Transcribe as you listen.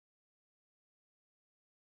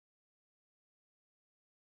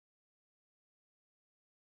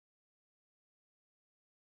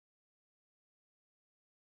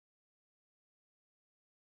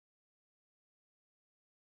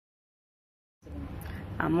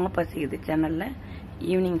அம்மா பசிக்குது சேனல்ல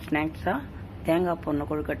ஈவினிங் ஸ்நாக்ஸா தேங்காய் பொண்ணு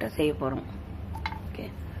கொழுக்கட்டை செய்ய போறோம். ஓகே,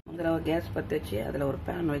 முதல்ல கேஸ் பற்ற வச்சு அதில் ஒரு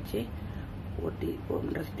பேன் வச்சு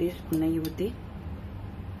ஒன்றரை டீஸ்பூன் நெய் ஊற்றி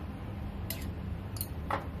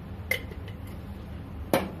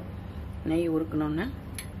நெய் உருக்கணும்னு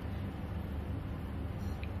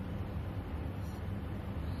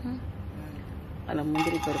அதில்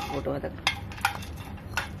முந்திரி பருப்பு போட்டு வதக்கணும்.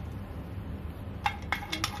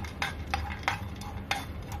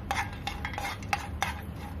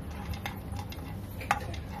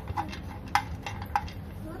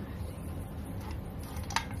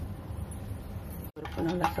 பருப்பு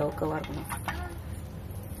நல்லா சவுக்கவா இருக்கணும்.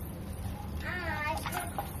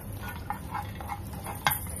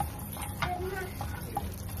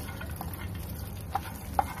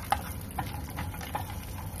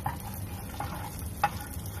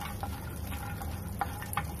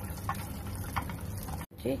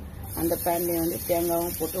 அந்த பேன்லயே வந்து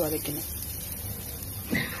தேங்காவும் போட்டு வதக்கணும்.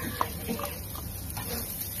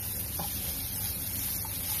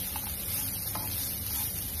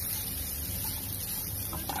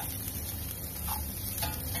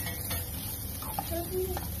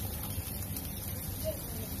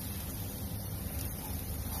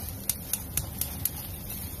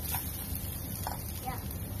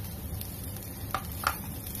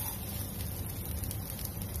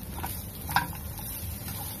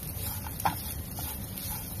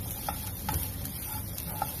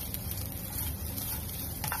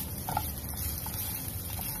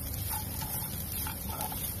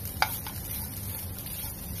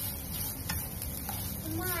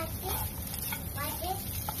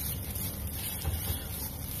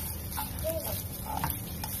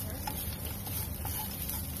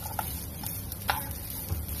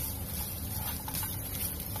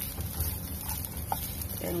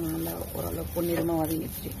 நல்லா ஓரளவு பொன்னிறமா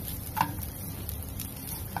வதங்கிடுச்சு.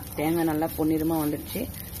 தேங்காய் நல்லா பொன்னிறமா வந்துடுச்சு.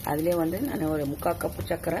 அதுலேயே வந்து நான் ஒரு 3/4 கப்பு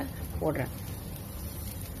சர்க்கரை போடுறேன்.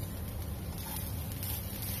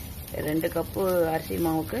 2 கப்பு அரிசி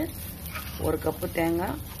மாவுக்கு 1 கப்பு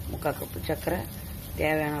தேங்காய், 3/4 கப்பு சர்க்கரை,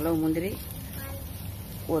 தேவையான அளவு முந்திரி,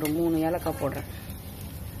 ஒரு 3 ஏலக்காய் போடுறேன்.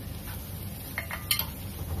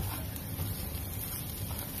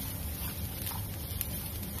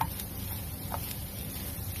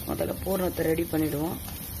 முதல்ல பூர்ணத்தை ரெடி பண்ணிடுவோம்.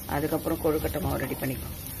 அதுக்கப்புறம் கொழுக்கட்டை மாவு ரெடி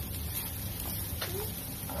பண்ணிக்கலாம்.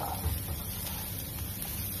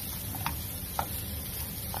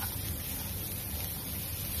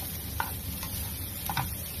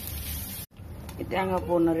 தேங்காய்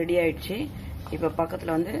பூர்ணம் ரெடி ஆயிடுச்சு. இப்போ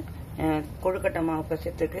பக்கத்தில் வந்து கொழுக்கட்டை மாவு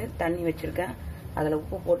பசத்துக்கு தண்ணி வச்சிருக்கேன். அதில்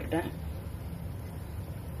உப்பு போட்டுட்டேன்.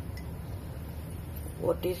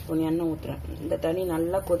 1 டீஸ்பூன் எண்ணெய் ஊற்றுறேன். இந்த தண்ணி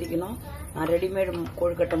நல்லா கொதிக்கணும். நான் ரெடிமேட்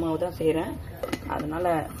கொழுக்கட்டை மாவு தான் செய்கிறேன். அதனால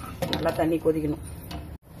நல்லா தண்ணி கொதிக்கணும்.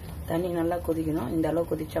 தண்ணி நல்லா கொதிக்கணும். இந்த அளவு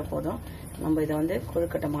கொதிச்சா போதும். நம்ம இதை வந்து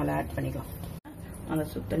கொழுக்கட்டை மாவில் ஆட் பண்ணிக்கலாம். அந்த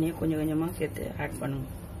சுடு தண்ணியை கொஞ்சம் கொஞ்சமாக சேர்த்து ஆட் பண்ணுங்க.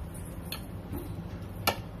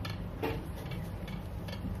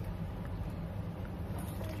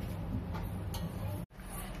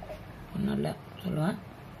 நல்லா சொல்லுவேன்.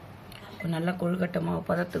 இப்போ நல்லா கொழுக்கட்டை மாவு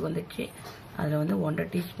பதத்துக்கு வந்துடுச்சு. அதில் வந்து 1/2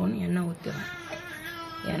 டீஸ்பூன் எண்ணெய் ஊற்றுவேன்.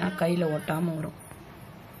 ஏன்னா கையில் ஒட்டாமல் வரும்.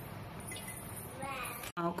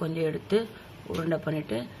 மாவு கொஞ்சம் எடுத்து உருண்டை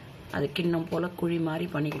பண்ணிவிட்டு அது கிண்ணம் போல் குழி மாதிரி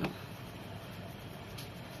பண்ணிக்கணும்.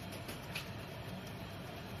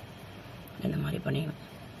 இந்த மாதிரி பண்ணிக்கணும்.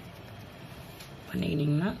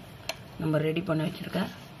 பண்ணிக்கிட்டிங்கன்னா நம்ம ரெடி பண்ணி வச்சுருக்க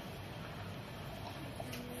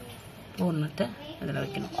பூர்ணத்தை அதில்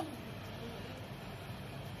வைக்கணும்.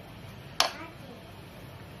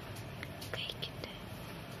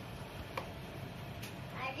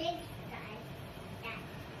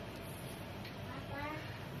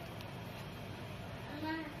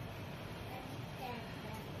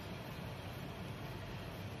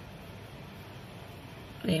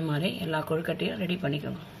 அதே மாதிரி எல்லா கொழுக்கட்டையும் ரெடி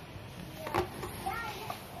பண்ணிக்கோங்க.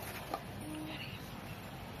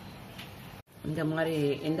 இந்த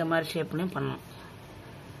மாதிரி ஷேப்லையும் பண்ணலாம்.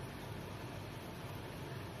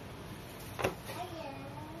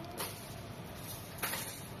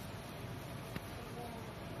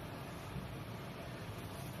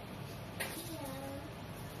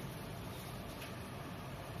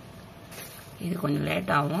 இது கொஞ்சம்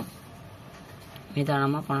லேட் ஆகும்.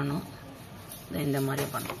 நிதானமாக பண்ணணும். இந்த மாதிரி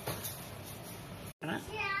பண்ணணும்.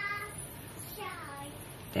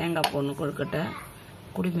 தேங்காய் பொண்ணு கொழுக்கட்டை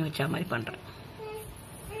குடுமி வச்ச மாதிரி பண்ணுறேன்.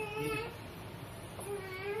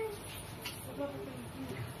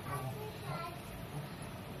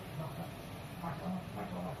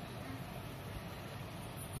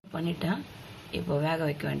 பண்ணிட்டேன். இப்போ வேக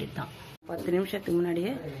வைக்க வேண்டியது தான். 10 நிமிஷத்துக்கு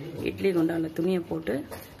முன்னாடியே இட்லி குண்டால துணியை போட்டு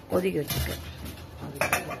கொதிக்க வச்சுருக்கேன்.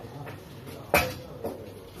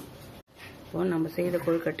 இப்போ நம்ம செய்த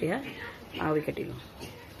கொழுக்கட்டையை ஆவி கட்டிடலாம்.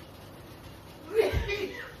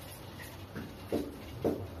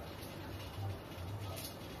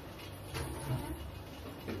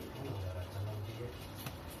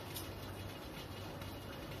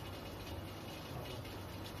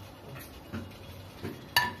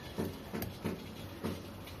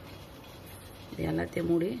 இது எல்லாத்தையும்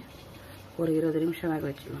மூடி ஒரு 20 நிமிஷம் வேக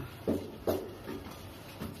வச்சுக்கலாம்.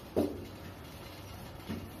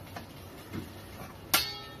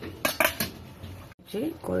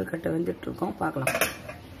 கொழுக்கட்டை வெந்துட்டு இருக்கோம், பார்க்கலாம்.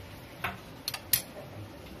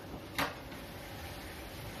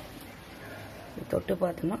 தொட்டு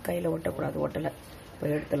பார்த்தோம்னா கையில் ஒட்டக்கூடாது, ஒட்டலை. இப்போ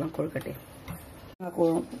எடுத்துடலாம் கொழுக்கட்டை.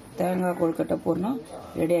 தேங்காய் கொழுக்கட்டை போடணும்.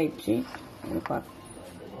 ரெடி ஆயிடுச்சு. இது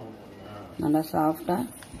பார்க்க நல்லா சாஃப்டாக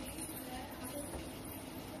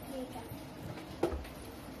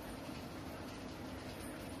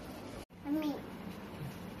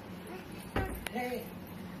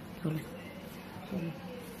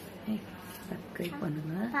சப்ஸ்கிரைப்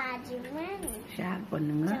பண்ணுங்க, ஷேர்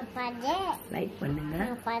பண்ணுங்க, லைக் பண்ணுங்க,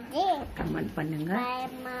 கமெண்ட் பண்ணுங்க,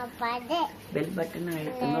 பெல் பட்டன்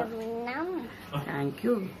அழுத்துங்க.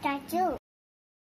 தேங்க்யூ.